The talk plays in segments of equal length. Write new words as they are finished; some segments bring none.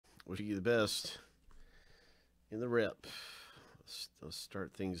Wish you the best in the rep. Let's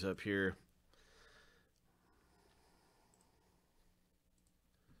start things up here.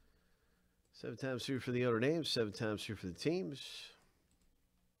 Seven times through for the owner names, 7 times through for the teams.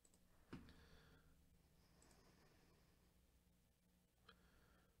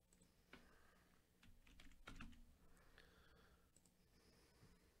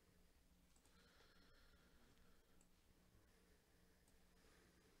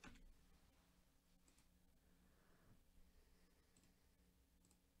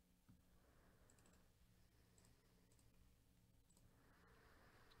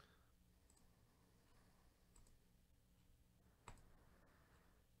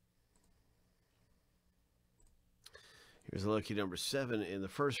 Here's a lucky number 7, and the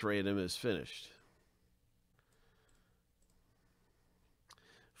first random is finished.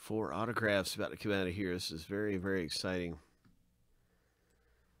 4 autographs about to come out of here. This is very, very exciting.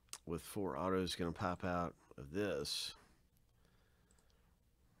 With 4 autos going to pop out of this.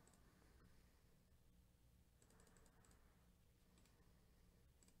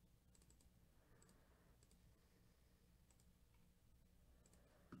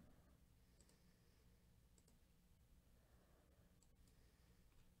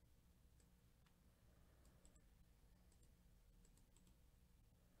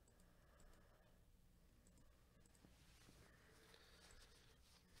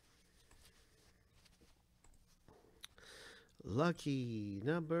 Lucky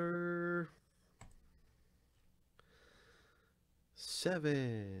number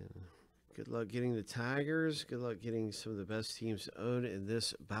 7. Good luck getting the Tigers. Good luck getting some of the best teams owned in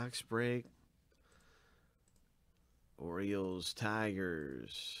this box break. Orioles,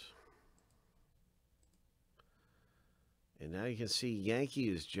 Tigers. And now you can see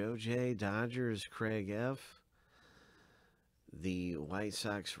Yankees, Joe J, Dodgers, Craig F. The White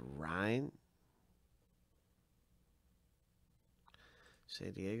Sox, Ryan.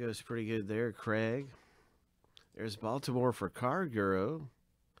 San Diego's pretty good there, Craig. There's Baltimore for Car Guru.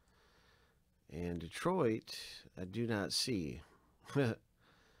 And Detroit, I do not see. There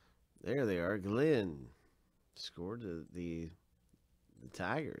they are. Glenn scored the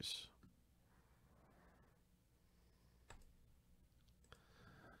Tigers.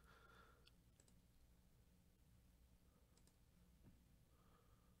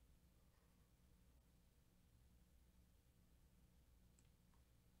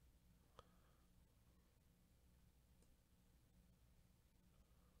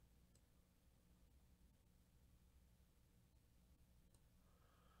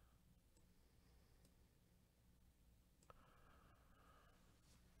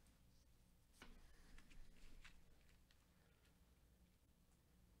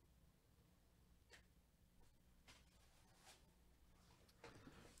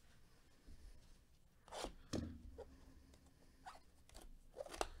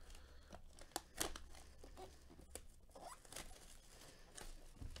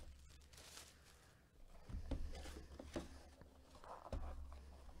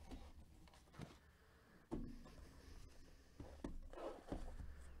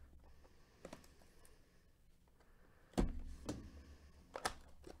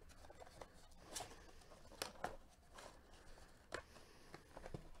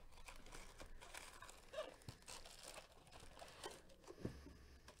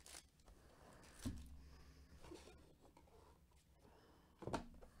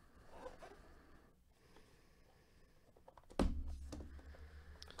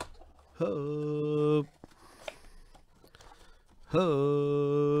 Ho,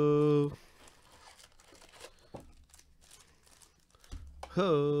 ho,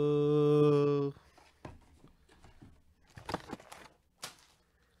 ho.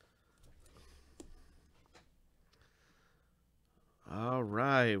 All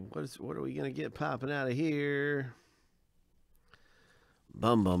right, what are we gonna get popping out of here?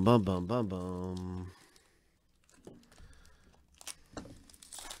 Bum bum bum bum bum bum.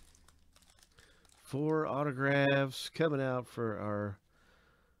 4 autographs coming out for our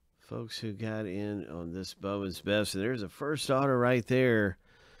folks who got in on this Bowman's Best. And there's a first auto right there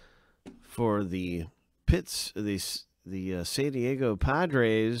for the San Diego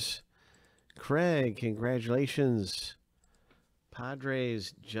Padres. Craig, congratulations.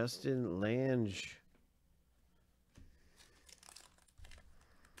 Padres, Justin Lange.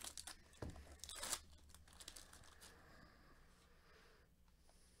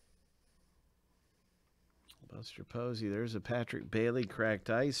 Buster Posey. There's a Patrick Bailey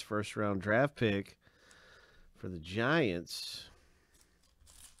cracked ice first round draft pick for the Giants.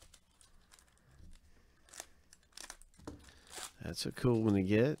 That's a cool one to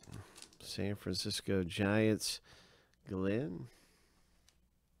get. San Francisco Giants, Glenn.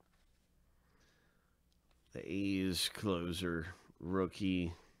 The A's closer,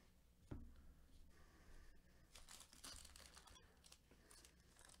 rookie.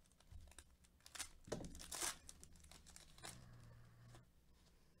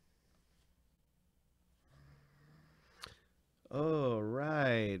 All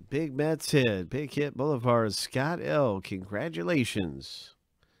right. Big Mets hit. Big Hit Boulevard. Scott L. Congratulations.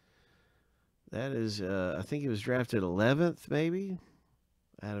 That is, I think he was drafted 11th, maybe,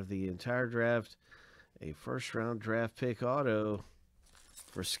 out of the entire draft. A first-round draft pick auto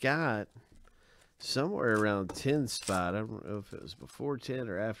for Scott. Somewhere around 10 spot. I don't know if it was before 10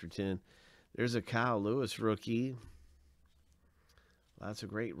 or after 10. There's a Kyle Lewis rookie. Lots of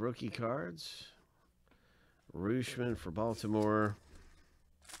great rookie cards. Rooshman for Baltimore.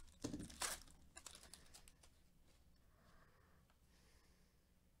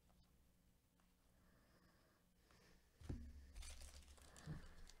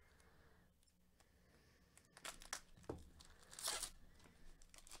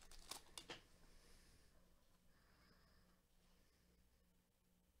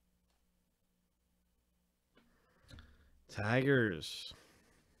 Tigers.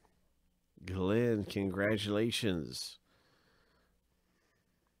 Glenn, congratulations.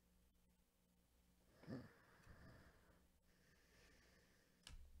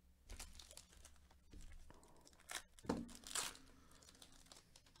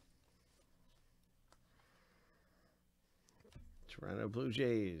 Toronto Blue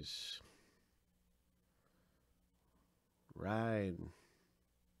Jays. Ride.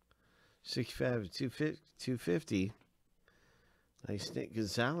 65 250. Nice Nick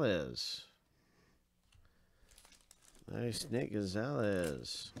Gonzalez. Nice Nick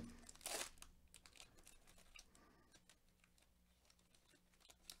Gonzalez.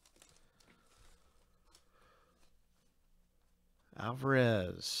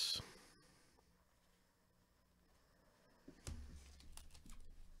 Alvarez.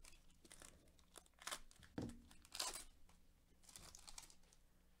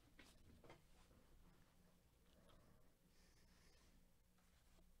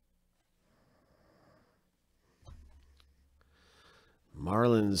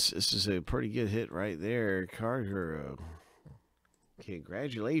 Marlins, this is a pretty good hit right there. Carter,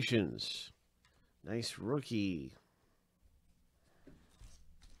 congratulations. Nice rookie.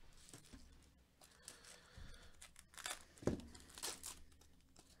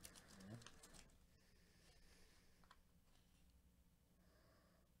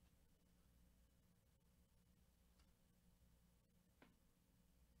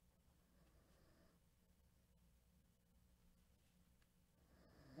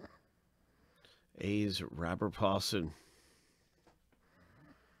 A's Robert Paulson.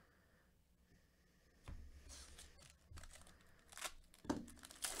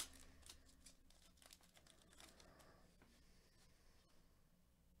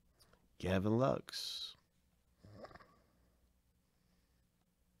 Gavin Lux.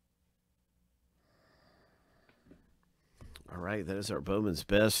 All right, that is our Bowman's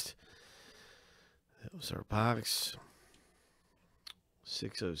Best. That was our box.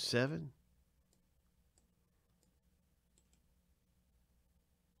 607.